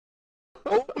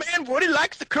Old man Woody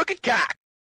likes the crooked cock.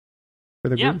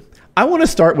 Yeah. I want to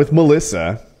start with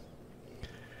Melissa.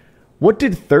 What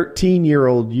did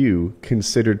 13-year-old you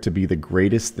consider to be the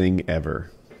greatest thing ever?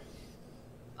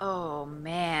 Oh,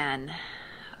 man.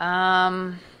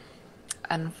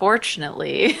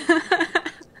 Unfortunately.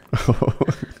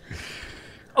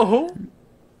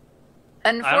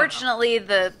 Unfortunately,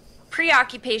 the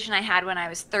preoccupation I had when I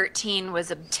was 13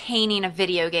 was obtaining a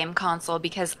video game console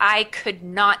because I could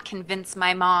not convince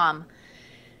my mom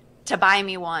to buy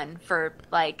me one for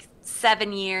like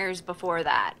 7 years before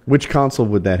that. Which console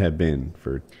would that have been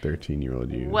for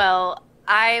 13-year-old you? Well,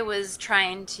 I was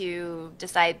trying to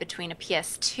decide between a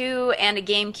PS2 and a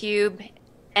GameCube.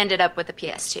 Ended up with a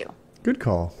PS2. Good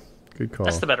call. Good call.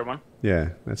 That's the better one. Yeah,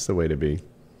 that's the way to be.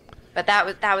 But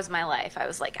that was my life. I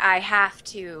was like, I have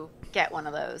to get one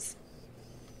of those.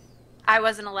 I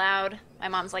wasn't allowed. My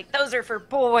mom's like, those are for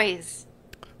boys.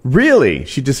 Really?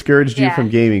 She discouraged you from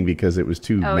gaming because it was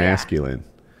too masculine.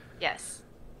 Yeah. Yes.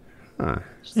 Huh.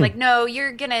 She's like, no,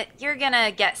 you're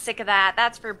gonna get sick of that.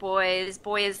 That's for boys.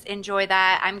 Boys enjoy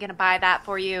that. I'm gonna buy that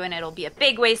for you, and it'll be a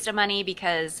big waste of money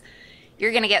because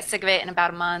you're gonna get sick of it in about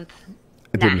a month.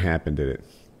 It didn't happen, did it?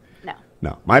 No.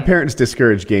 No. My parents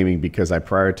discouraged gaming because I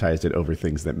prioritized it over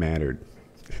things that mattered,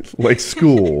 like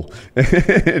school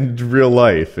and real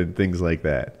life and things like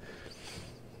that.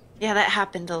 Yeah, that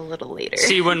happened a little later.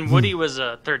 See, when Woody was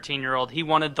a 13-year-old, he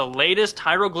wanted the latest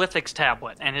hieroglyphics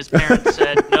tablet, and his parents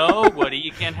said, no, Woody,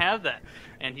 you can't have that.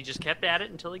 And he just kept at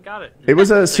it until he got it. It was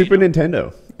a Super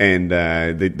Nintendo, and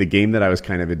the game that I was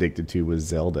kind of addicted to was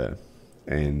Zelda.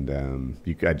 And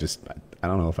I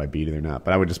don't know if I beat it or not,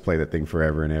 but I would just play that thing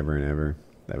forever and ever and ever.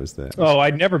 That was the... Oh,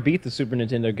 I'd never beat the Super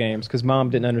Nintendo games because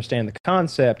Mom didn't understand the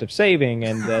concept of saving,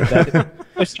 and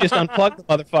she just unplugged the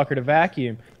motherfucker to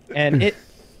vacuum. And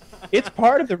it's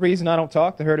part of the reason I don't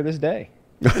talk to her to this day.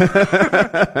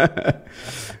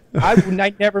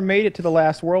 I never made it to the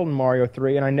last world in Mario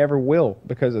 3, and I never will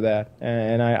because of that.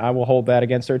 And I will hold that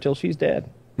against her till she's dead.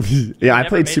 Yeah, I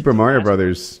played Super Mario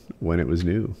Brothers when it was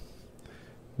new.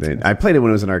 I played it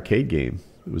when it was an arcade game.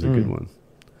 It was a good one.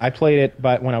 I played it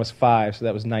when I was 5, so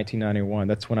that was 1991.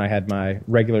 That's when I had my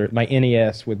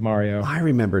NES with Mario. I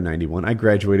remember 91. I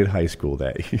graduated high school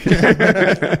that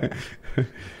year.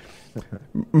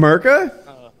 Murka?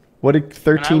 What did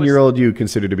 13-year-old you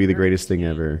consider to be the greatest thing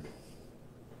ever?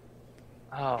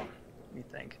 Oh, let me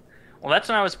think. Well, that's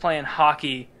when I was playing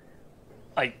hockey,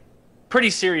 like,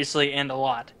 pretty seriously and a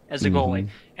lot as a goalie.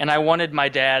 And I wanted my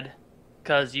dad,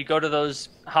 because you go to those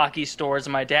hockey stores,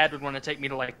 and my dad would want to take me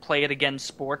to, like, Play It Again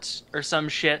Sports or some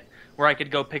shit, where I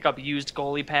could go pick up used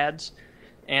goalie pads.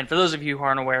 And for those of you who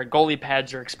aren't aware, goalie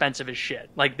pads are expensive as shit.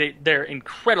 Like, they're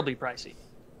incredibly pricey.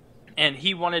 And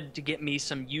he wanted to get me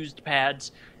some used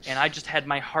pads, and I just had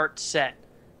my heart set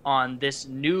on this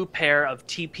new pair of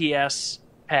TPS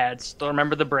pads. Still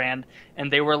remember the brand, and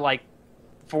they were like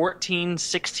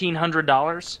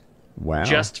 $1,600. Wow!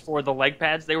 Just for the leg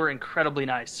pads. They were incredibly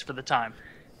nice for the time,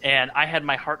 and I had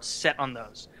my heart set on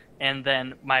those. And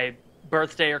then my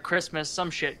birthday or Christmas, some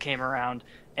shit came around,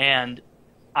 and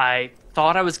I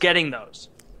thought I was getting those.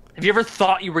 Have you ever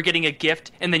thought you were getting a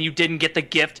gift and then you didn't get the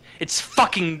gift? It's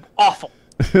fucking awful.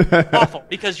 Awful.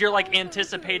 Because you're like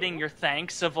anticipating your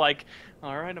thanks of like,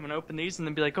 all right, I'm going to open these and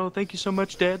then be like, oh, thank you so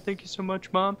much, Dad. Thank you so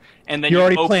much, Mom. And then you're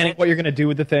already planning what you're going to do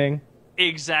with the thing.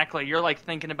 Exactly. You're like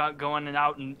thinking about going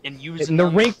out and using in the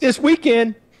rink this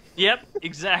weekend. Yep,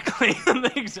 exactly.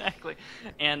 Exactly.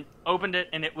 And opened it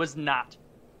and it was not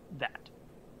that.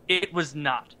 It was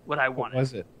not what I wanted. What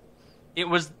was it? It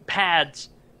was pads,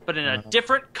 but in a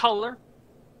different color,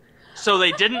 so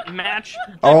they didn't match.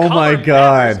 Oh my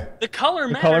god! Matters. The color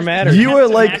matters. You are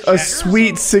like a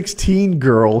sweet 16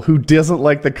 girl who doesn't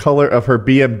like the color of her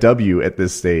BMW at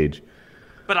this stage.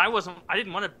 But I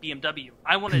didn't want a BMW.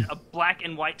 I wanted a black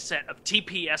and white set of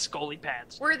TPS goalie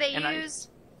pads. Were they used?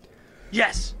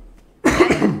 Yes.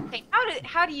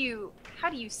 How do you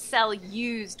sell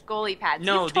used goalie pads?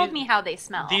 No, You've told me how they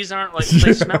smell.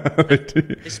 Ththey smell.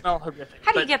 They smell horrific.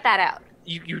 How do you get that out?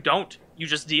 You don't. You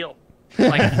just deal.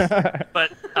 Like,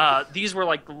 but these were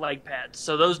like leg pads,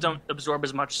 so those don't absorb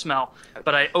as much smell.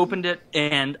 But I opened it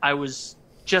and I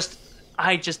just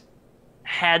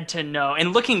had to know.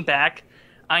 And looking back,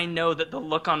 I know that the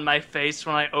look on my face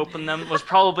when I opened them was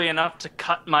probably enough to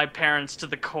cut my parents to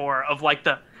the core of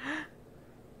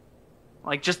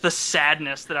just the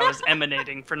sadness that I was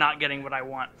emanating for not getting what I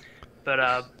want.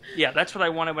 But yeah, that's what I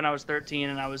wanted when I was 13,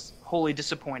 and I was wholly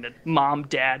disappointed. Mom,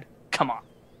 Dad, come on.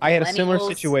 I had a similar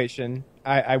situation.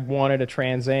 I wanted a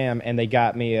Trans Am, and they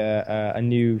got me a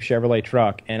new Chevrolet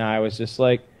truck, and I was just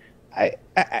like,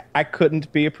 I couldn't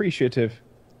be appreciative.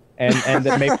 and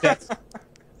that maybe that's.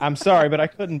 I'm sorry, but I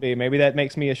couldn't be. Maybe that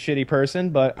makes me a shitty person,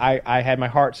 but I had my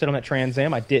heart set on that Trans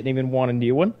Am. I didn't even want a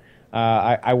new one.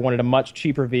 I wanted a much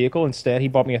cheaper vehicle. Instead, he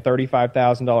bought me a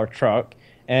 $35,000 truck,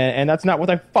 and that's not what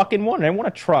I fucking wanted. I didn't want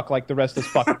a truck like the rest of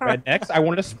those fucking rednecks. I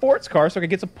wanted a sports car so I could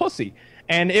get some pussy,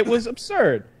 and it was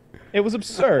absurd. It was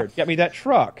absurd. Got me that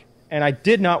truck, and I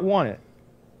did not want it.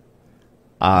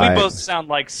 We both sound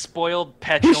like spoiled,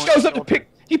 petulant He shows up to children.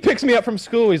 he picks me up from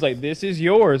school. He's like, "This is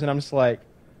yours," and I'm just like,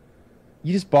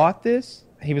 "You just bought this?"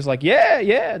 He was like,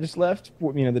 "Yeah, just left, the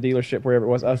dealership wherever it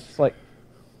was." I was just like,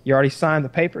 "You already signed the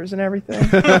papers and everything?"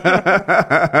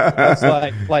 It's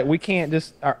like we can't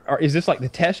just. Is this like the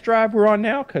test drive we're on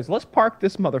now? Because let's park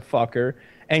this motherfucker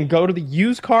and go to the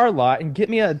used car lot and get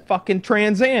me a fucking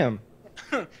Trans Am.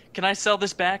 Can I sell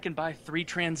this back and buy 3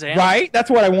 Trans Ams? Right? That's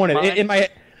what I wanted. In my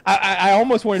I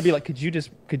almost wanted to be like, could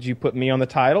you put me on the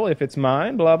title if it's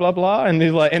mine? Blah blah blah, and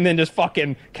he's like, and then just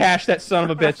fucking cash that son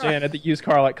of a bitch in at the used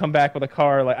car, like come back with a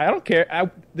car. Like I don't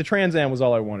care. The Trans Am was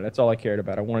all I wanted. That's all I cared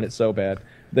about. I wanted it so bad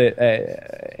that,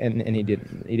 and he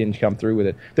didn't come through with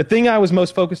it. The thing I was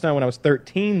most focused on when I was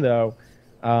 13, though,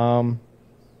 I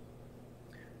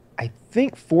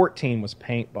think 14 was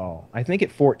paintball. I think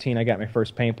at 14 I got my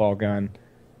first paintball gun,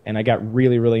 and I got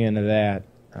really really into that.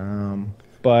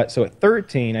 But so at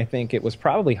 13, I think it was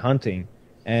probably hunting.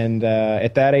 And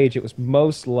at that age, it was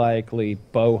most likely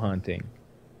bow hunting.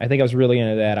 I think I was really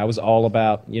into that. I was all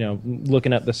about,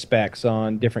 looking up the specs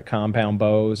on different compound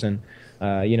bows and,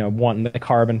 wanting the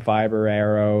carbon fiber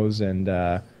arrows and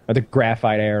or the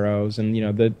graphite arrows.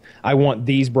 And, I want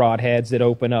these broadheads that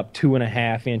open up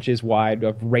 2.5 inches wide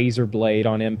of razor blade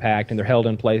on impact, and they're held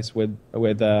in place with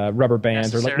rubber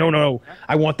bands. Or like, no,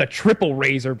 I want the triple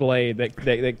razor blade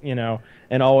that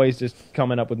and always just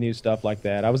coming up with new stuff like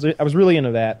that. I was really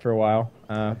into that for a while.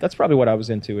 That's probably what I was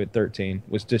into at 13,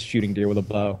 was just shooting deer with a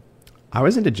bow. I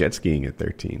was into jet skiing at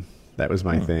 13. That was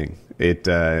my thing.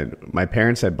 My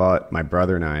parents had bought my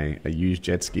brother and I a used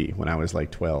jet ski when I was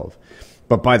like 12.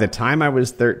 But by the time I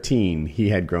was 13, he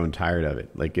had grown tired of it.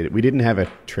 We didn't have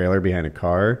a trailer behind a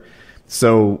car,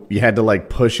 so you had to like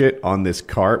push it on this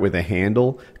cart with a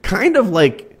handle, kind of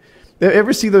like.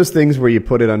 Ever see those things where you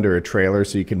put it under a trailer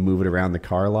so you can move it around the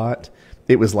car lot?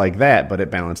 It was like that, but it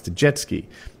balanced a jet ski.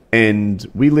 And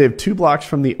we lived 2 blocks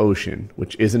from the ocean,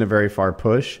 which isn't a very far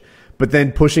push. But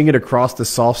then pushing it across the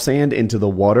soft sand into the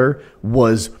water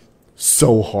was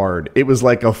so hard. It was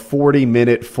like a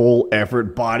 40-minute full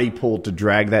effort body pull to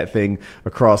drag that thing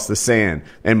across the sand.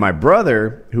 And my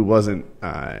brother, who wasn't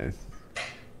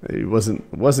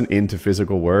into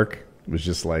physical work, was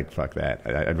just like, fuck that.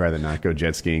 I'd rather not go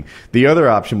jet skiing. The other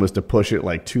option was to push it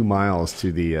like 2 miles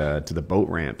to the boat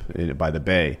ramp by the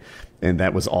bay, and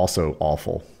that was also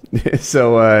awful.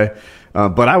 So,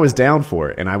 but I was down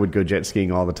for it, and I would go jet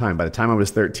skiing all the time. By the time I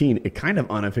was 13, it kind of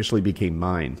unofficially became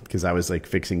mine because I was like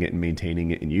fixing it and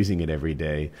maintaining it and using it every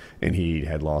day, and he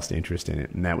had lost interest in it,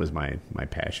 and that was my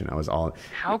passion. I was all.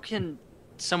 How can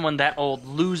someone that old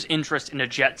lose interest in a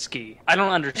jet ski? I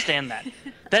don't understand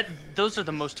that. Those are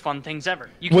the most fun things ever.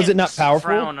 Was it not powerful?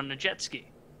 Frown on a jet ski.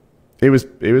 It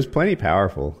was plenty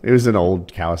powerful. It was an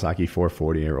old Kawasaki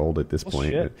 440-year-old at this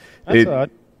point. Shit. That's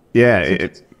odd. Yeah,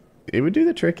 it would do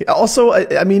the trick. Also,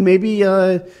 I mean, maybe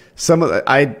some of the,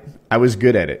 I was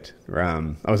good at it.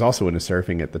 I was also into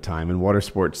surfing at the time, and water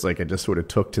sports, like I just sort of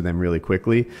took to them really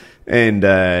quickly. And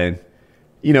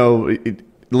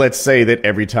let's say that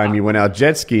every time you went out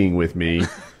jet skiing with me,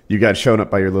 you got shown up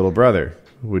by your little brother.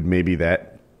 Would maybe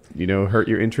that, hurt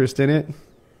your interest in it?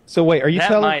 So wait, are you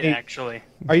telling me? Actually.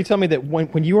 Are you telling me that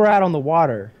when you were out on the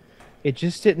water, it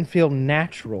just didn't feel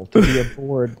natural to be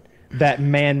aboard that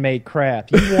man-made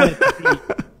craft? You wanted to be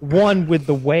one with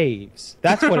the waves.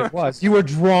 That's what it was. You were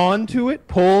drawn to it,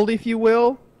 pulled, if you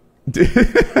will. Yeah,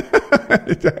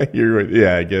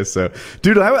 I guess so,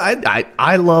 dude.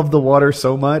 I love the water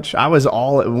so much.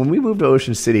 When we moved to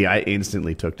Ocean City, I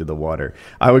instantly took to the water.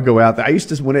 I would go out there. I used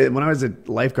to when I was a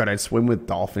lifeguard, I'd swim with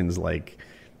dolphins like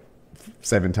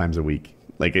 7 times a week.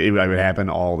 Like it would happen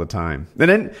all the time. And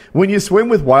then when you swim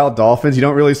with wild dolphins, you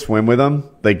don't really swim with them.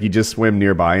 Like you just swim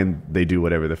nearby and they do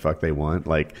whatever the fuck they want.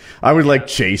 Like I would like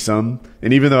chase them,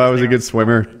 and even though I was a good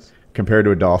swimmer, compared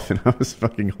to a dolphin, I was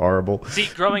fucking horrible. See,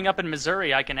 growing up in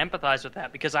Missouri, I can empathize with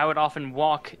that because I would often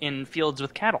walk in fields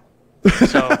with cattle.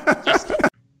 So, just...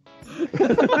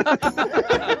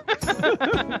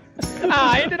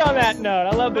 I ended on that note.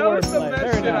 I love the wordplay. That was the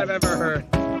best shit I've ever heard.